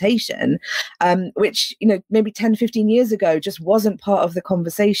representation which, maybe 10, 15 years ago just wasn't part of the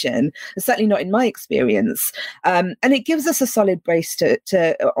conversation, certainly not in my experience. And it gives us a solid base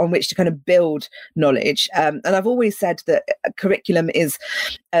on which to kind of build knowledge. And I've always said that a curriculum is,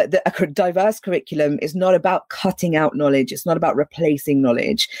 that a diverse curriculum is not about cutting out knowledge. It's not about replacing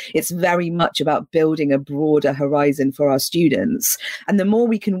knowledge. It's very much about building a broader horizon for our students. And the more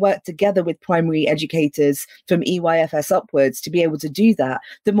we can work together with primary educators from EYFS upwards to be able to do that,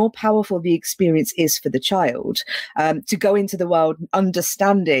 the more powerful the experience is for the child, to go into the world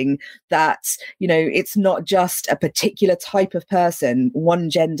understanding that, it's not just a particular type of person, one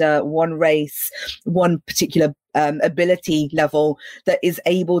gender, one race, one particular ability level that is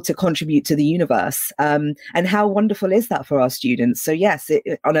able to contribute to the universe. And how wonderful is that for our students? So yes,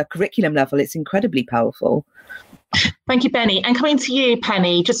 on a curriculum level, it's incredibly powerful. Thank you, Penny. And coming to you,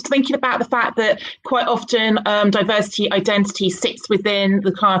 Penny, just thinking about the fact that quite often diversity identity sits within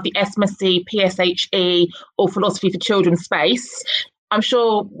the kind of the SMSC, PSHE or philosophy for children space. I'm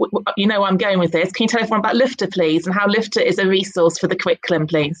sure you know where I'm going with this. Can you tell everyone about LIFTA, please, and how LIFTA is a resource for the curriculum,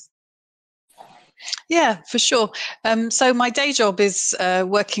 please? Yeah, for sure. So my day job is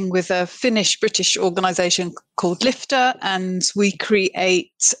working with a Finnish-British organisation called LIFTA, and we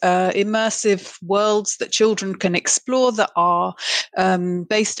create immersive worlds that children can explore that are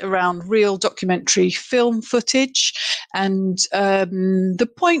based around real documentary film footage. And the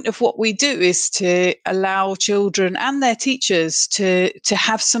point of what we do is to allow children and their teachers to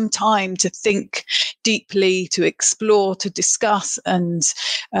have some time to think deeply, to explore, to discuss, and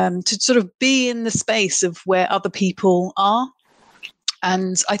to sort of be in the space of where other people are.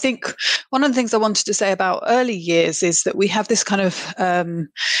 And I think one of the things I wanted to say about early years is that we have this kind of,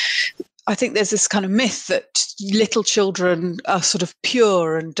 I think there's this kind of myth that little children are sort of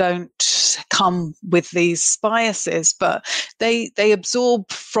pure and don't come with these biases, but they absorb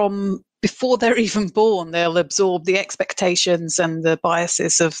from before they're even born. They'll absorb the expectations and the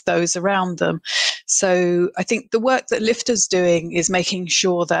biases of those around them. So I think the work that LIFTA's doing is making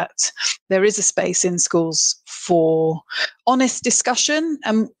sure that there is a space in schools for honest discussion.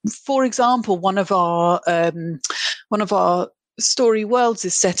 And for example, one of our story worlds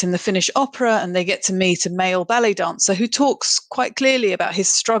is set in the Finnish opera, and they get to meet a male ballet dancer who talks quite clearly about his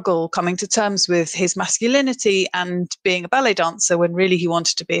struggle coming to terms with his masculinity and being a ballet dancer when really he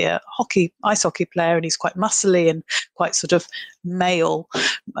wanted to be a ice hockey player, and he's quite muscly and quite sort of male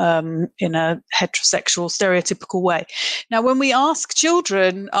in a heterosexual stereotypical way. Now, when we ask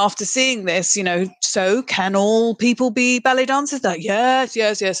children after seeing this, so can all people be ballet dancers? They're like, yes.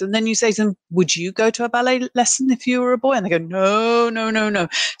 And then you say to them, would you go to a ballet lesson if you were a boy? And they go, no.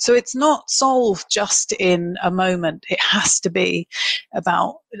 So it's not solved just in a moment. It has to be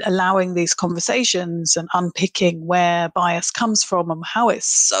about allowing these conversations and unpicking where bias comes from and how it's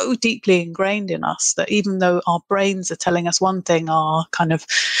so deeply ingrained in us that even though our brains are telling us one thing, our kind of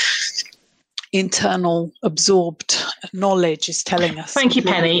internal absorbed knowledge is telling us. Thank you,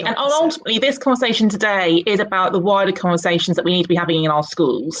 Penny. And ultimately, this conversation today is about the wider conversations that we need to be having in our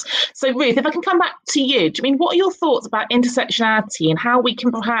schools. So, Ruth, if I can come back to you, what are your thoughts about intersectionality and how we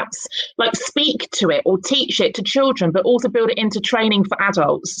can perhaps speak to it or teach it to children, but also build it into training for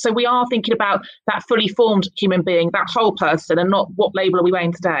adults? So we are thinking about that fully formed human being, that whole person, and not what label are we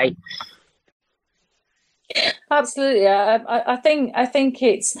wearing today. Absolutely. I think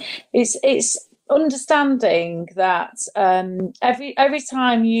it's understanding that every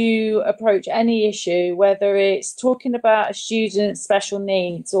time you approach any issue, whether it's talking about a student's special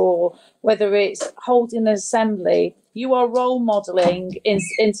needs or whether it's holding an assembly, you are role modeling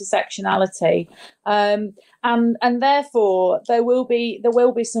intersectionality, and therefore there will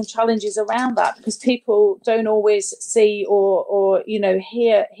be some challenges around that because people don't always see or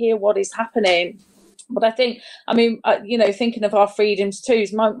hear what is happening. But I think, thinking of our freedoms too,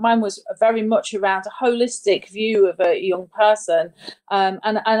 mine was very much around a holistic view of a young person and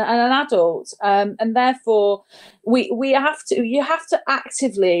an adult, and therefore you have to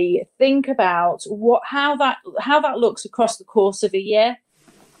actively think about how that looks across the course of a year,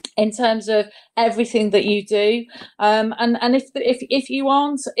 in terms of everything that you do, and if you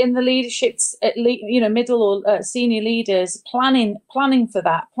aren't in the leadership, middle or senior leaders, planning for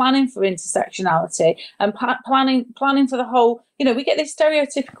that, planning for intersectionality, and planning for the whole. We get these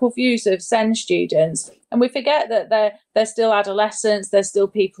stereotypical views of SEND students, and we forget that they're still adolescents. They're still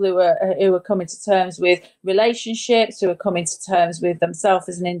people who are coming to terms with relationships, who are coming to terms with themselves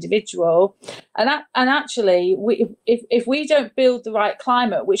as an individual. And actually, if we don't build the right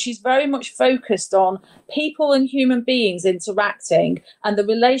climate, which is very much focused on people and human beings interacting and the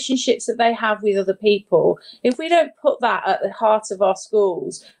relationships that they have with other people, if we don't put that at the heart of our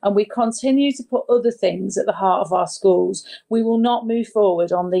schools and we continue to put other things at the heart of our schools, we will not move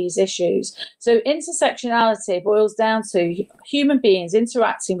forward on these issues. So intersectionality boils down to human beings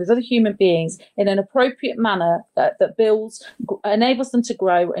interacting with other human beings in an appropriate manner that enables them to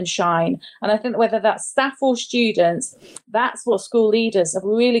grow and shine. And I think whether that's staff or students, that's what school leaders have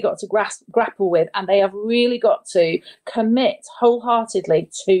really got to grapple with, and they have really got to commit wholeheartedly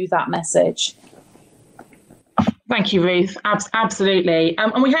to that message. Thank you, Ruth. Absolutely.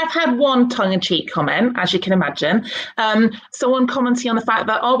 And we have had one tongue-in-cheek comment, as you can imagine. Someone commenting on the fact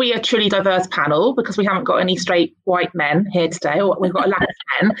that, are we a truly diverse panel? Because we haven't got any straight white men here today, or we've got a lack of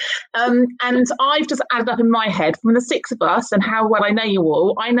men. And I've just added up in my head, from the six of us and how well I know you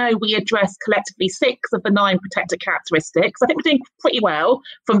all, I know we address collectively 6 of the 9 protected characteristics. I think we're doing pretty well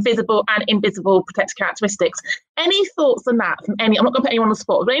from visible and invisible protected characteristics. Any thoughts on that from any? I'm not going to put anyone on the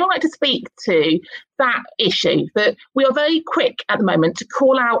spot. Would anyone like to speak to that issue, that we are very quick at the moment to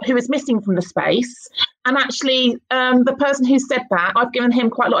call out who is missing from the space? And actually, the person who said that, I've given him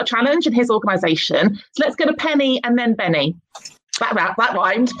quite a lot of challenge in his organisation. So let's go to Penny and then Benny. That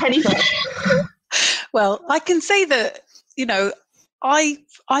rhymed. Penny first. Well, I can say that,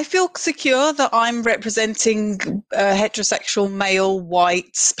 I feel secure that I'm representing a heterosexual, male,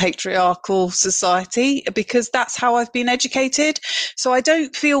 white, patriarchal society, because that's how I've been educated. So I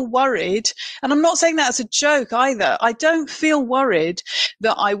don't feel worried. And I'm not saying that as a joke either. I don't feel worried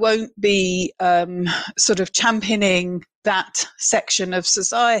that I won't be sort of championing that section of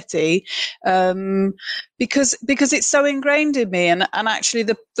society, because it's so ingrained in me. And actually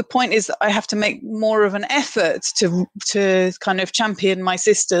the point is that I have to make more of an effort to kind of champion my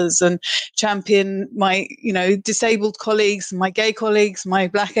sisters and champion my, disabled colleagues, my gay colleagues, my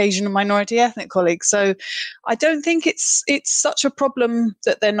Black, Asian and minority ethnic colleagues. So I don't think it's such a problem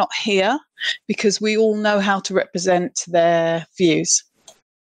that they're not here, because we all know how to represent their views.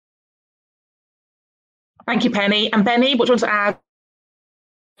 Thank you, Penny. And Benny, what do you want to add?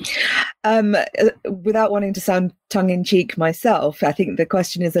 Without wanting to sound tongue-in-cheek myself, I think the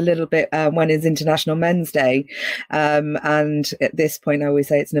question is a little bit, when is International Men's Day? And at this point, I always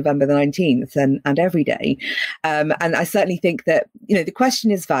say it's November the 19th and every day. And I certainly think that, the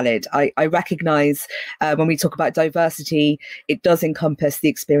question is valid. I recognise when we talk about diversity, it does encompass the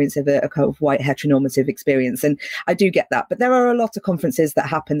experience of a kind of white heteronormative experience. And I do get that. But there are a lot of conferences that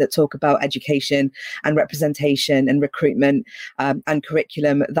happen that talk about education and representation and recruitment and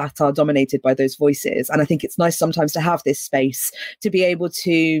curriculum that are dominated by those voices. And I think it's nice sometimes to have this space to be able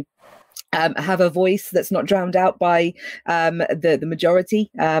to have a voice that's not drowned out by the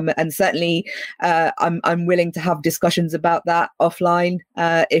majority, and certainly I'm willing to have discussions about that offline.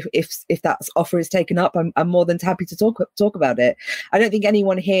 If that offer is taken up, I'm more than happy to talk about it. I don't think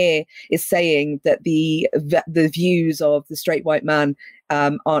anyone here is saying that the views of the straight white man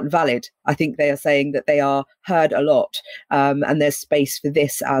aren't valid. I think they are saying that they are heard a lot, and there's space for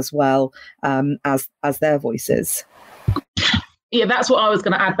this as well as their voices. Yeah, that's what I was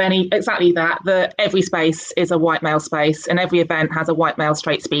going to add, Benny. Exactly that every space is a white male space and every event has a white male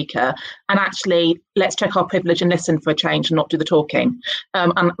straight speaker. And actually, let's check our privilege and listen for a change and not do the talking.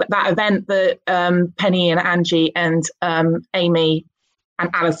 And that event that Penny and Angie and Amy and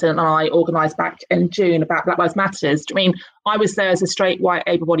Alison and I organised back in June about Black Lives Matters, I was there as a straight, white,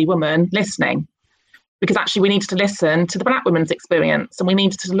 able-bodied woman listening. Because actually we needed to listen to the Black women's experience and we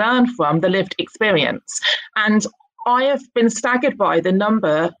needed to learn from the lived experience. And I have been staggered by the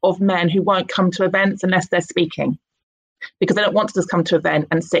number of men who won't come to events unless they're speaking, because they don't want to just come to an event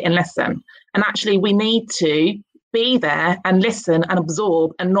and sit and listen. And actually we need to be there and listen and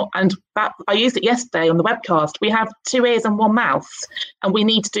absorb I used it yesterday on the webcast. We have 2 ears and 1 mouth, and we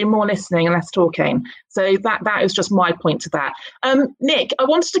need to do more listening and less talking. So that is just my point to that. Nick, I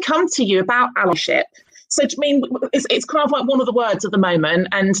wanted to come to you about allyship. So, it's kind of like one of the words at the moment.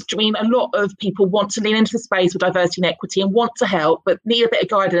 And, a lot of people want to lean into the space for diversity and equity and want to help, but need a bit of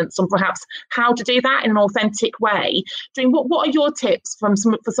guidance on perhaps how to do that in an authentic way. What are your tips for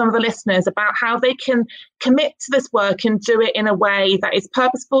some of the listeners about how they can commit to this work and do it in a way that is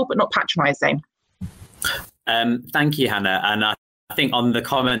purposeful but not patronising? Thank you, Hannah. And I think on the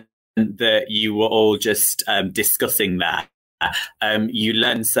comment that you were all just discussing there, you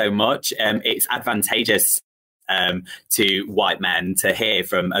learn so much. It's advantageous to white men to hear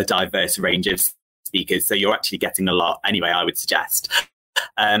from a diverse range of speakers, so you're actually getting a lot anyway, I would suggest.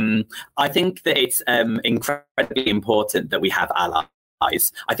 I think that it's incredibly important that we have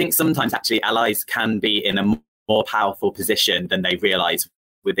allies. I think sometimes actually allies can be in a more powerful position than they realise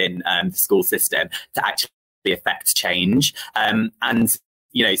within the school system to actually affect change. And,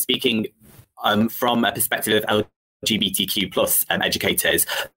 you know, speaking from a perspective of LGBTQ plus educators,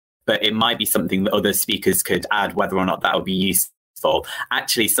 but it might be something that other speakers could add, whether or not that would be useful.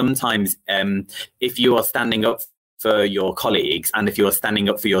 Actually, sometimes if you are standing up for your colleagues and if you're standing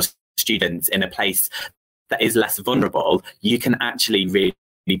up for your students in a place that is less vulnerable, you can actually really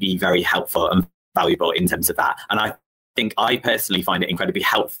be very helpful and valuable in terms of that. And I think I personally find it incredibly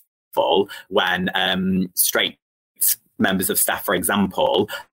helpful when straight members of staff, for example,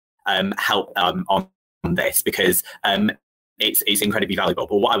 help on this, because it's incredibly valuable.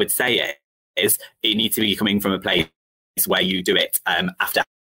 But what I would say is it needs to be coming from a place where you do it after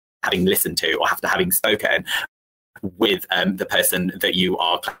having listened to or after having spoken with the person that you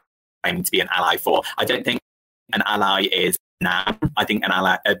are claiming to be an ally for. I don't think an ally is now. I think an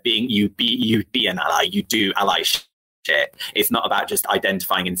ally you be an ally. You do allyship. It's not about just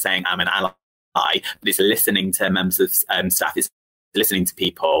identifying and saying I'm an ally, but it's listening to members of staff. It's listening to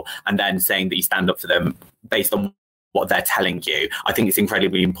people and then saying that you stand up for them based on what they're telling you. I think it's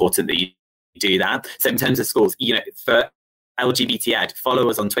incredibly important that you do that. So in terms of schools, you know, for LGBT Ed, follow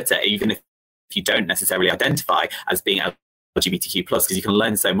us on Twitter, even if you don't necessarily identify as being LGBTQ+, because you can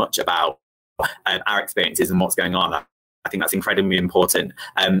learn so much about our experiences and what's going on. I think that's incredibly important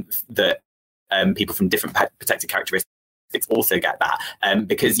that people from different protected characteristics also get that,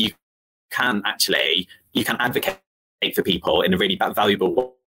 because you can advocate for people in a really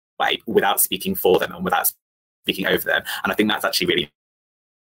valuable way without speaking for them and without speaking over them. And I think that's actually really...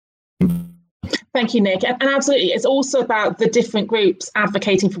 Thank you, Nick. And absolutely, it's also about the different groups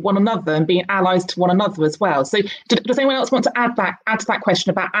advocating for one another and being allies to one another as well. So does anyone else want to add to that question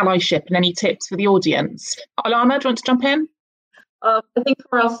about allyship and any tips for the audience? Alana, do you want to jump in? I think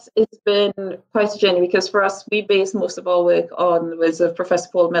for us, it's been quite a journey, because for us, we base most of our work on the words of Professor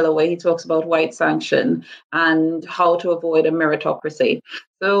Paul Miller, where he talks about white sanction and how to avoid a meritocracy.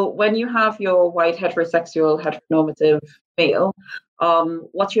 So when you have your white heterosexual heteronormative male,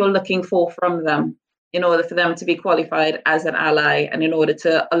 what you're looking for from them in order for them to be qualified as an ally and in order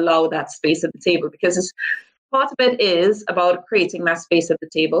to allow that space at the table, because part of it is about creating that space at the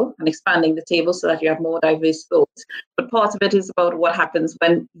table and expanding the table so that you have more diverse thoughts. But part of it is about what happens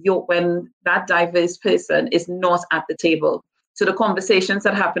when that diverse person is not at the table. So the conversations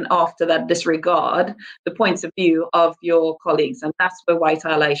that happen after that disregard the points of view of your colleagues. And that's where white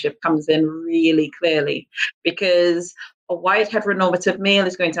allyship comes in really clearly, because a white heteronormative male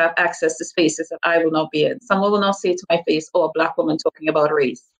is going to have access to spaces that I will not be in. Someone will not say to my face, "Oh, a black woman talking about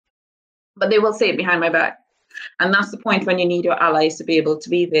race," but they will say it behind my back. And that's the point when you need your allies to be able to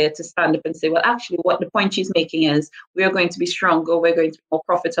be there to stand up and say, well, actually, what the point she's making is we are going to be stronger, we're going to be more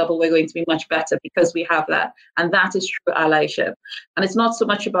profitable, we're going to be much better because we have that. And that is true allyship. And it's not so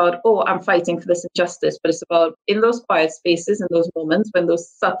much about, oh, I'm fighting for this injustice, but it's about in those quiet spaces, in those moments when those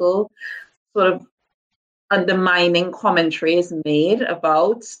subtle sort of undermining commentary is made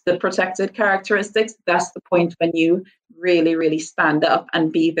about the protected characteristics. That's the point when you really, really stand up and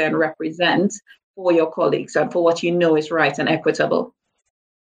be there and represent for your colleagues and for what you know is right and equitable.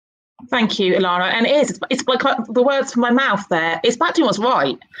 Thank you, Ilana. And it's like the words from my mouth there. It's about doing what's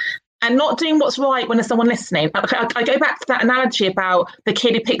right and not doing what's right when there's someone listening. I go back to that analogy about the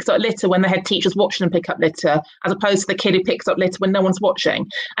kid who picks up litter when the head teacher's watching them pick up litter, as opposed to the kid who picks up litter when no one's watching.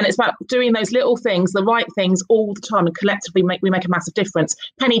 And it's about doing those little things, the right things all the time, and collectively we make a massive difference.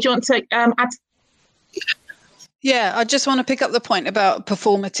 Penny, do you want to add? Yeah, I just want to pick up the point about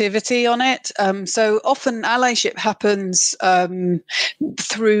performativity on it. So often allyship happens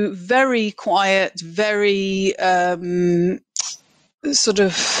through very quiet, very sort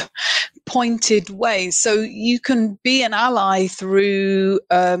of pointed ways. So you can be an ally through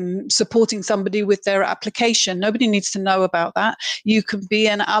supporting somebody with their application. Nobody needs to know about that. You can be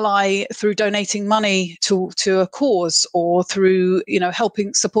an ally through donating money to a cause, or through,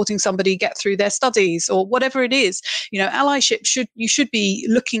 supporting somebody get through their studies, or whatever it is. Allyship you should be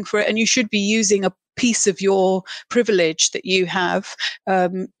looking for it, and you should be using a piece of your privilege that you have.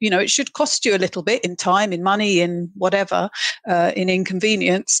 It should cost you a little bit in time, in money, in whatever, in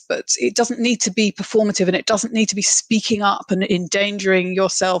inconvenience, but it doesn't need to be performative, and it doesn't need to be speaking up and endangering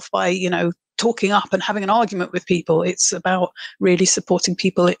yourself by, talking up and having an argument with people. It's about really supporting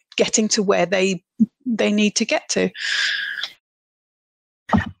people getting to where they need to get to.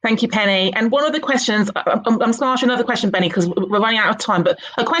 Thank you, Penny. And one of the questions, I'm just going to ask you another question, Benny, because we're running out of time, but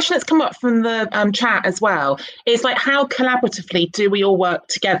a question that's come up from the chat as well is like, how collaboratively do we all work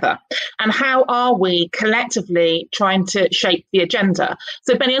together? And how are we collectively trying to shape the agenda?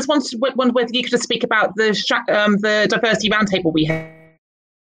 So, Benny, I just wondered whether you could just speak about the diversity roundtable we had.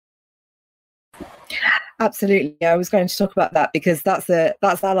 Absolutely. I was going to talk about that because that's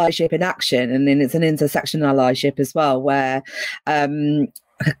allyship in action, and then it's an intersectional allyship as well, where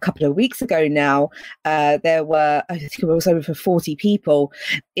a couple of weeks ago now, there were, I think it was over 40 people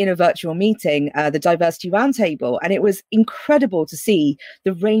in a virtual meeting, the Diversity Roundtable. And it was incredible to see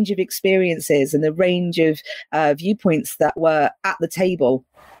the range of experiences and the range of viewpoints that were at the table,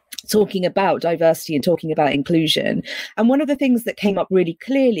 talking about diversity and talking about inclusion. And one of the things that came up really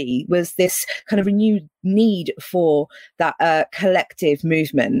clearly was this kind of renewed need for that collective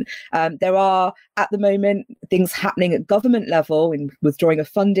movement. There are, at the moment, things happening at government level in withdrawing of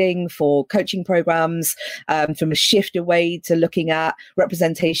funding for coaching programs, from a shift away to looking at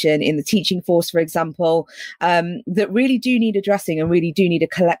representation in the teaching force, for example, that really do need addressing and really do need a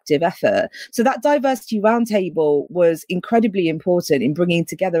collective effort. So that Diversity Roundtable was incredibly important in bringing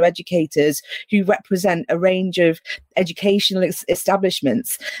together educators who represent a range of educational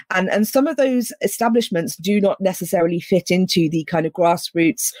establishments. And some of those establishments do not necessarily fit into the kind of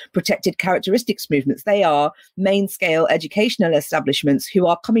grassroots protected characteristics movements. They are main scale educational establishments who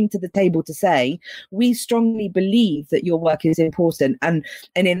are coming to the table to say, we strongly believe that your work is important. And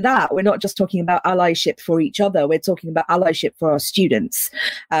in that, we're not just talking about allyship for each other, we're talking about allyship for our students,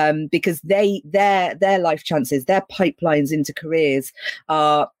 because their life chances, their pipelines into careers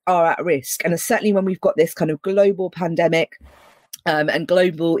are at risk. And certainly when we've got this kind of global pandemic, and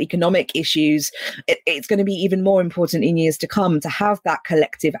global economic issues, it's going to be even more important in years to come to have that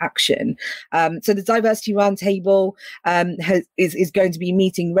collective action. So the Diversity Roundtable is going to be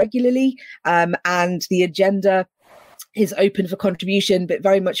meeting regularly, and the agenda is open for contribution, but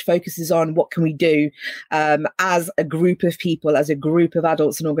very much focuses on what can we do as a group of people, as a group of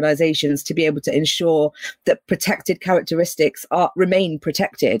adults and organisations, to be able to ensure that protected characteristics remain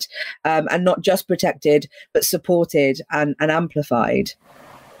protected, and not just protected, but supported and amplified.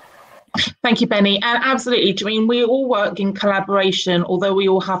 Thank you, Benny. And absolutely, I mean, we all work in collaboration, although we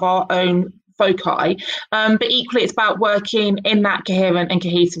all have our own foci, but equally it's about working in that coherent and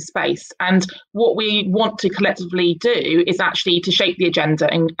cohesive space. And what we want to collectively do is actually to shape the agenda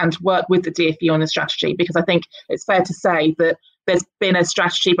and work with the DfE on a strategy, because I think it's fair to say that there's been a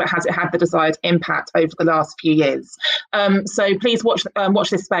strategy, but has it had the desired impact over the last few years? So please watch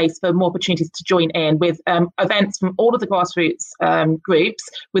this space for more opportunities to join in with events from all of the grassroots groups,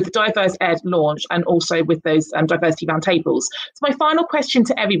 with the Diverse Ed launch, and also with those diversity roundtables. So my final question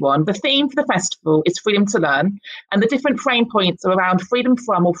to everyone: the theme for the festival is freedom to learn, and the different frame points are around freedom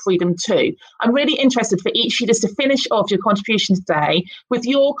from or freedom to. I'm really interested for each of you just to finish off your contribution today with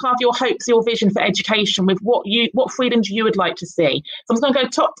your hopes, your vision for education, with what freedoms you would like to see. So I'm just going to go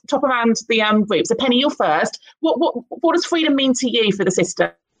top around the group. So Penny, you're first. What does freedom mean to you for the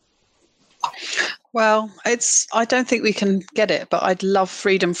system? Well, I don't think we can get it, but I'd love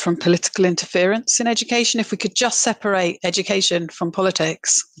freedom from political interference in education. If we could just separate education from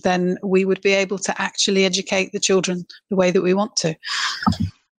politics, then we would be able to actually educate the children the way that we want to.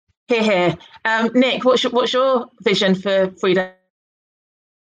 Hear, hear. Nick, what's your vision for freedom?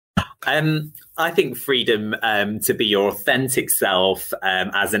 I think freedom to be your authentic self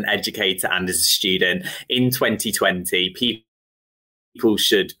as an educator and as a student in 2020. People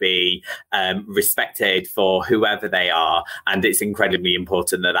should be respected for whoever they are, and it's incredibly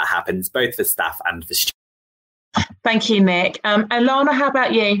important that happens both for staff and for students. Thank you, Nick. Alana, how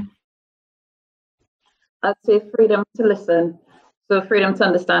about you? I'd say freedom to listen. So freedom to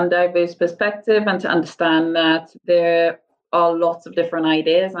understand diverse perspective and to understand that there are lots of different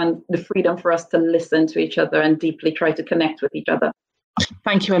ideas, and the freedom for us to listen to each other and deeply try to connect with each other.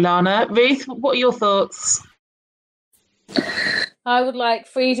 Thank you, Alana. Ruth, what are your thoughts? I would like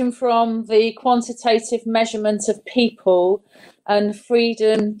freedom from the quantitative measurement of people, and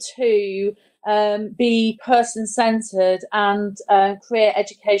freedom to be person-centred and create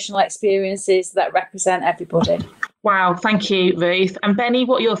educational experiences that represent everybody. Wow, thank you, Ruth. And Benny,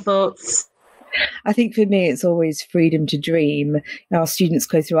 what are your thoughts? I think for me, it's always freedom to dream. Our students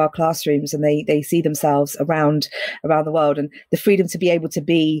go through our classrooms and they see themselves around the world, and the freedom to be able to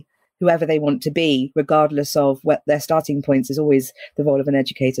be whoever they want to be, regardless of what their starting points, is always the role of an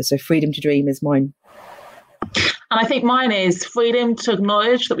educator. So freedom to dream is mine. And I think mine is freedom to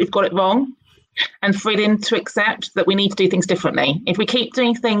acknowledge that we've got it wrong, and freedom to accept that we need to do things differently. If we keep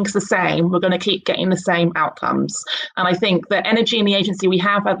doing things the same, we're going to keep getting the same outcomes. And I think the energy and the agency we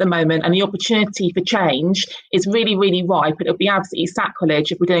have at the moment and the opportunity for change is really, really ripe. It would be absolutely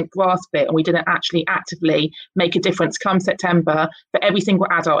sacrilege if we didn't grasp it and we didn't actually actively make a difference come September for every single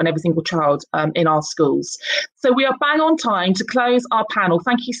adult and every single child in our schools. So we are bang on time to close our panel.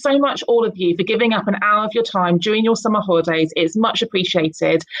 Thank you so much, all of you, for giving up an hour of your time during your summer holidays. It's much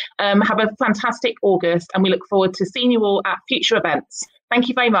appreciated. Have a fantastic August, and we look forward to seeing you all at future events. Thank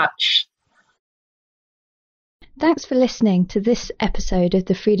you very much. Thanks for listening to this episode of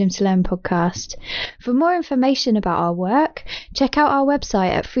the Freedom to Learn podcast. For more information about our work, check out our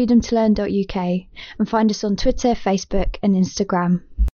website at freedomtolearn.uk and find us on Twitter, Facebook and Instagram.